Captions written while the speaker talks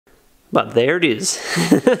But there it is.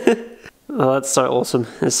 Oh, that's so awesome.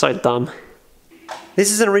 It's so dumb.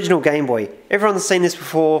 This is an original Game Boy. Everyone's seen this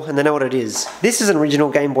before and they know what it is. This is an original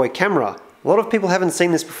Game Boy camera. A lot of people haven't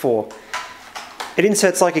seen this before. It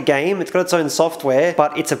inserts like a game, it's got its own software,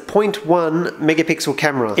 but it's a 0.1 megapixel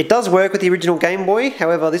camera. It does work with the original Game Boy,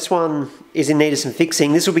 however this one is in need of some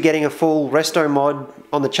fixing. This will be getting a full resto mod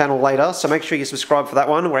on the channel later, so make sure you subscribe for that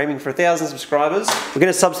one. We're aiming for 1,000 subscribers. We're going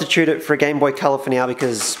to substitute it for a Game Boy Colour for now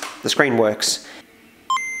because the screen works.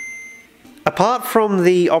 Apart from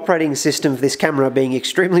the operating system for this camera being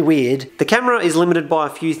extremely weird, the camera is limited by a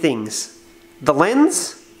few things. The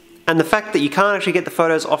lens, and the fact that you can't actually get the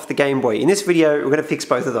photos off the Game Boy. In this video, we're going to fix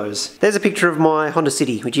both of those. There's a picture of my Honda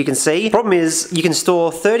City, which you can see. Problem is, you can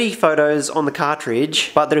store 30 photos on the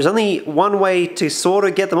cartridge, but there's only one way to sort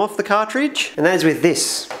of get them off the cartridge, and that is with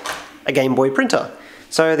this, a Game Boy printer.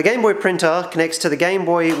 So the Game Boy printer connects to the Game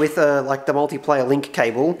Boy with like the multiplayer link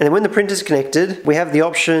cable, and then when the printer's connected, we have the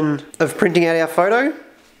option of printing out our photo.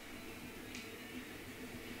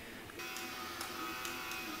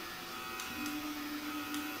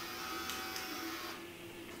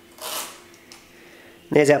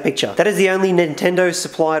 There's our picture. That is the only Nintendo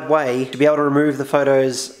supplied way to be able to remove the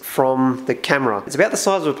photos from the camera. It's about the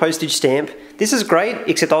size of a postage stamp. This is great,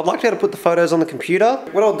 except I'd like to be able to put the photos on the computer.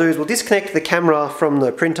 What I'll do is we'll disconnect the camera from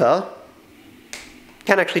the printer.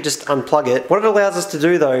 Can actually just unplug it. What it allows us to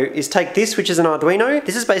do though is take this, which is an Arduino.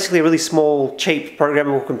 This is basically a really small, cheap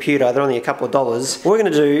programmable computer. They're only a couple of dollars. What we're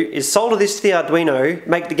going to do is solder this to the Arduino,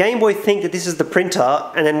 make the Game Boy think that this is the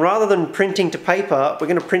printer, and then rather than printing to paper, we're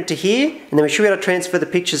going to print to here, and then we should be able to transfer the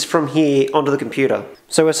pictures from here onto the computer.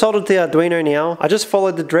 So we're soldered to the Arduino now. I just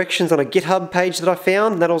followed the directions on a GitHub page that I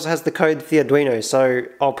found, and that also has the code for the Arduino. So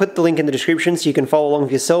I'll put the link in the description so you can follow along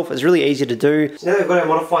for yourself. It's really easy to do. So now we've got our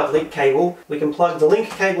modified link cable. We can plug the link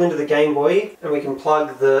cable into the Game Boy, and we can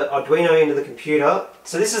plug the Arduino into the computer.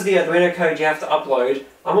 So this is the Arduino code you have to upload.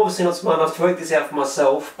 I'm obviously not smart enough to work this out for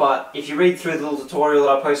myself, but if you read through the little tutorial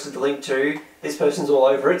that I posted the link to, this person's all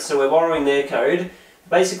over it, so we're borrowing their code.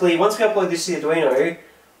 Basically, once we upload this to the Arduino,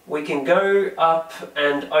 we can go up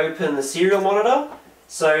and open the serial monitor.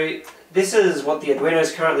 So this is what the Arduino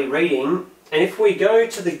is currently reading, and if we go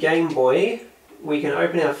to the Game Boy, we can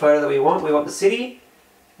open our photo that we want. We want the city,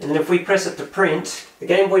 and then if we press it to print, the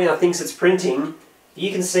Game Boy now thinks it's printing.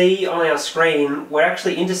 You can see on our screen, we're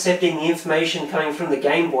actually intercepting the information coming from the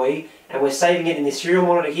Game Boy, and we're saving it in the serial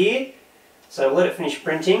monitor here. So we'll let it finish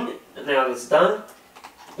printing, and now that it's done,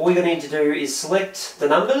 all you're going to need to do is select the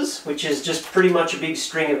numbers, which is just pretty much a big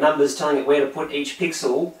string of numbers telling it where to put each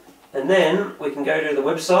pixel, and then we can go to the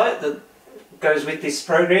website that goes with this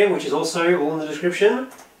program, which is also all in the description.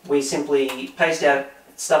 We simply paste our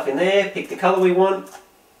stuff in there, pick the colour we want,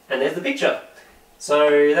 and there's the picture.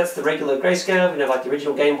 So that's the regular grayscale. We have like the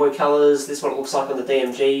original Game Boy colours. This is what it looks like on the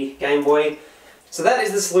DMG Game Boy. So that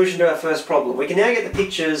is the solution to our first problem. We can now get the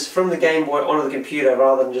pictures from the Game Boy onto the computer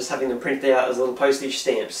rather than just having them printed out as little postage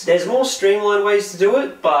stamps. There's more streamlined ways to do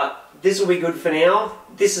it, but this will be good for now.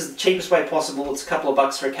 This is the cheapest way possible. It's a couple of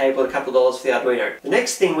bucks for a cable and a couple of dollars for the Arduino. The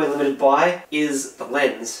next thing we're limited by is the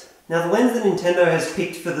lens. Now the lens that Nintendo has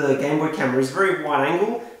picked for the Game Boy camera is very wide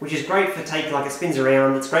angle, which is great for taking, like it spins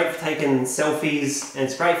around, it's great for taking selfies, and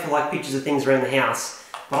it's great for like pictures of things around the house.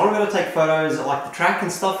 But I'm going to take photos at like the track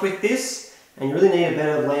and stuff with this, and you really need a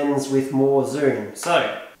better lens with more zoom.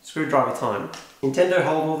 So, screwdriver time. Nintendo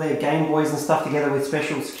hold all their Game Boys and stuff together with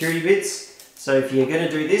special security bits, so if you're going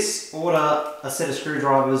to do this, order a set of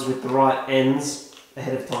screwdrivers with the right ends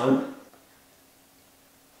ahead of time.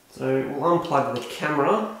 So we'll unplug the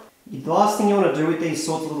camera. The last thing you want to do with these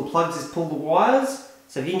sorts of little plugs is pull the wires.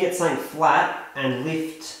 So if you can get something flat and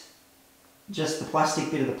lift just the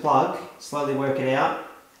plastic bit of the plug, slowly work it out,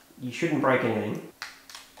 you shouldn't break anything.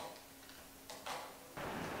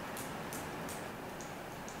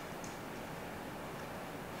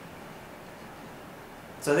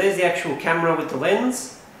 So there's the actual camera with the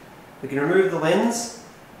lens. We can remove the lens,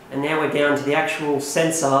 and now we're down to the actual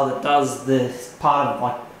sensor that does the part of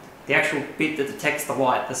like the actual bit that detects the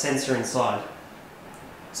light, the sensor inside.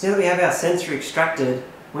 So now that we have our sensor extracted,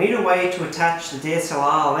 we need a way to attach the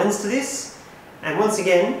DSLR lens to this. And once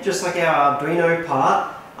again, just like our Arduino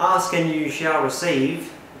part, ask and you shall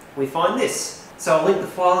receive, we find this. So I'll link the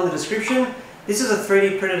file in the description. This is a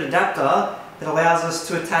 3D printed adapter that allows us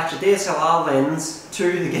to attach a DSLR lens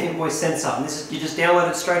to the Game Boy sensor. And this is, you just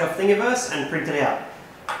download it straight off Thingiverse and print it out.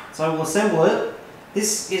 So we'll assemble it.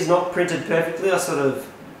 This is not printed perfectly. I sort of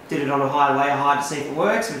did it on a high layer height to see if it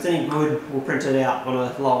works. If it's any good, we'll print it out on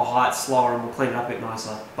a lower height, slower, and we'll clean it up a bit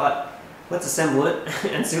nicer. But let's assemble it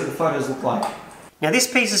and see what the photos look like. Now this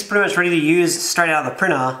piece is pretty much ready to use straight out of the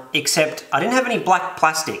printer, except I didn't have any black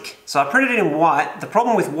plastic. So I printed it in white. The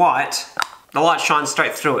problem with white, the light shines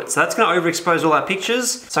straight through it. So that's gonna overexpose all our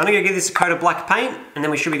pictures. So I'm gonna go give this a coat of black paint and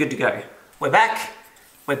then we should be good to go. We're back,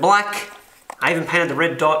 we're black. I even painted the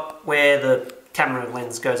red dot where the camera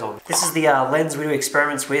lens goes on. This is the lens we do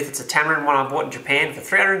experiments with. It's a Tamarind one I bought in Japan for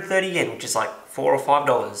 330 yen, which is like $4 or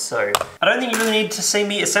 $5. So I don't think you really need to see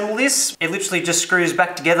me assemble this. It literally just screws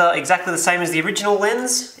back together exactly the same as the original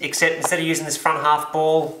lens, except instead of using this front half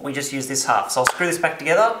ball, we just use this half. So I'll screw this back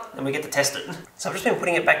together and we get to test it. So I've just been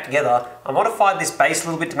putting it back together. I modified this base a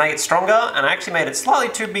little bit to make it stronger, and I actually made it slightly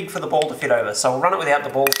too big for the ball to fit over. So I'll run it without the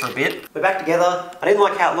ball for a bit. We're back together. I didn't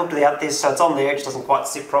like how it looked without this, so it's on there. It just doesn't quite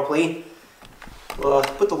sit properly. Well,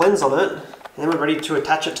 put the lens on it, and then we're ready to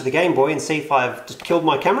attach it to the Game Boy and see if I've just killed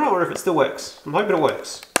my camera or if it still works. I'm hoping it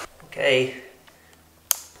works. Okay,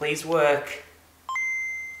 please work.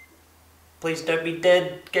 Please don't be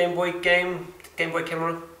dead, Game Boy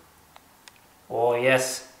camera. Oh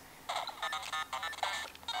yes.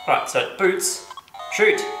 Right, so it boots.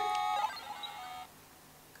 Shoot.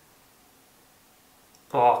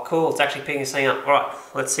 Oh cool, it's actually picking something up. Alright,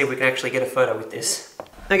 let's see if we can actually get a photo with this.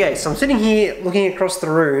 Okay, so I'm sitting here looking across the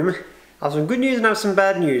room. I have some good news and I have some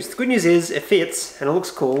bad news. The good news is it fits and it looks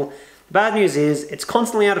cool. The bad news is it's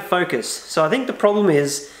constantly out of focus. So I think the problem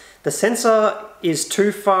is the sensor is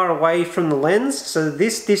too far away from the lens. So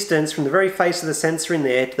this distance from the very face of the sensor in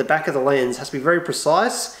there to the back of the lens has to be very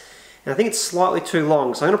precise. And I think it's slightly too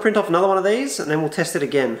long. So I'm going to print off another one of these and then we'll test it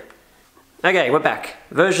again. Okay, we're back.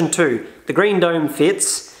 Version 2. The green dome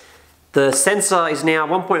fits. The sensor is now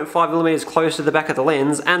 1.5mm closer to the back of the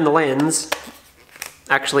lens, and the lens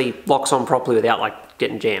actually locks on properly without like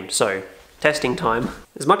getting jammed. So, testing time.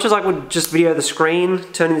 As much as I would just video the screen,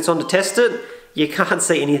 turning this on to test it, you can't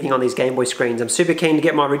see anything on these Game Boy screens. I'm super keen to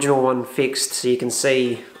get my original one fixed so you can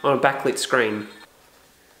see on a backlit screen.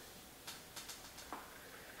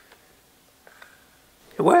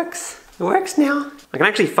 It works. It works now. I can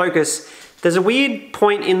actually focus. There's a weird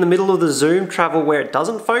point in the middle of the zoom travel where it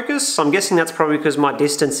doesn't focus, so I'm guessing that's probably because my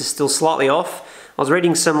distance is still slightly off. I was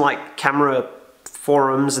reading some like camera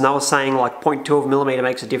forums and they were saying like 0.2mm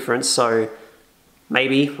makes a difference, so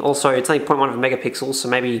maybe. Also, it's only 0.1 of a megapixel, so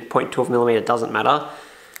maybe 0.2mm doesn't matter.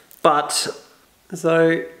 But,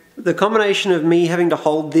 so the combination of me having to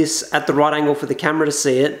hold this at the right angle for the camera to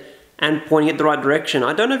see it and pointing it the right direction,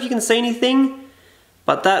 I don't know if you can see anything,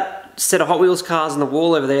 but that set of Hot Wheels cars on the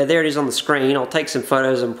wall over there it is on the screen. I'll take some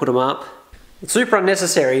photos and put them up. It's super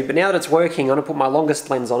unnecessary, but now that it's working, I'm gonna put my longest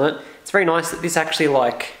lens on it. It's very nice that this actually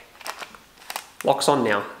like locks on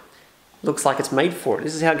now. Looks like it's made for it.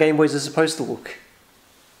 This is how Game Boys are supposed to look.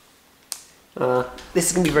 This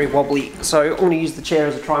is gonna be very wobbly, so I'm gonna use the chair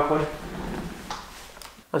as a tripod.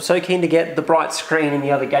 I'm so keen to get the bright screen in the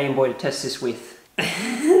other Game Boy to test this with.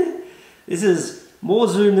 This is more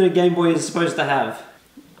zoom than a Game Boy is supposed to have.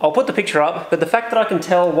 I'll put the picture up, but the fact that I can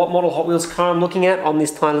tell what model Hot Wheels car I'm looking at on this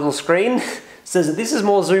tiny little screen says that this is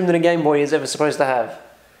more zoom than a Game Boy is ever supposed to have.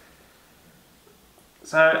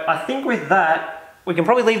 So I think with that, we can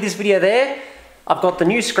probably leave this video there. I've got the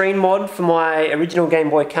new screen mod for my original Game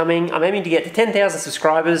Boy coming. I'm aiming to get to 10,000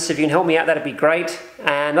 subscribers, so if you can help me out, that'd be great.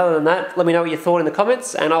 And other than that, let me know what you thought in the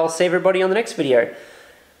comments, and I'll see everybody on the next video.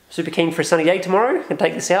 Super keen for a sunny day tomorrow, and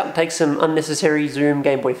take this out and take some unnecessary zoom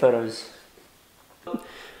Game Boy photos.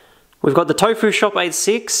 We've got the Tofu Shop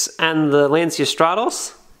 86 and the Lancia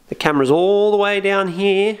Stratos. The camera's all the way down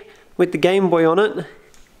here with the Game Boy on it.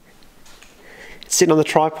 It's sitting on the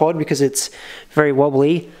tripod because it's very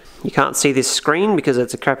wobbly. You can't see this screen because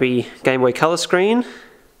it's a crappy Game Boy Colour screen,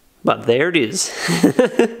 but there it is.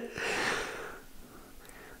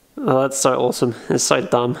 Oh, that's so awesome. It's so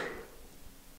dumb.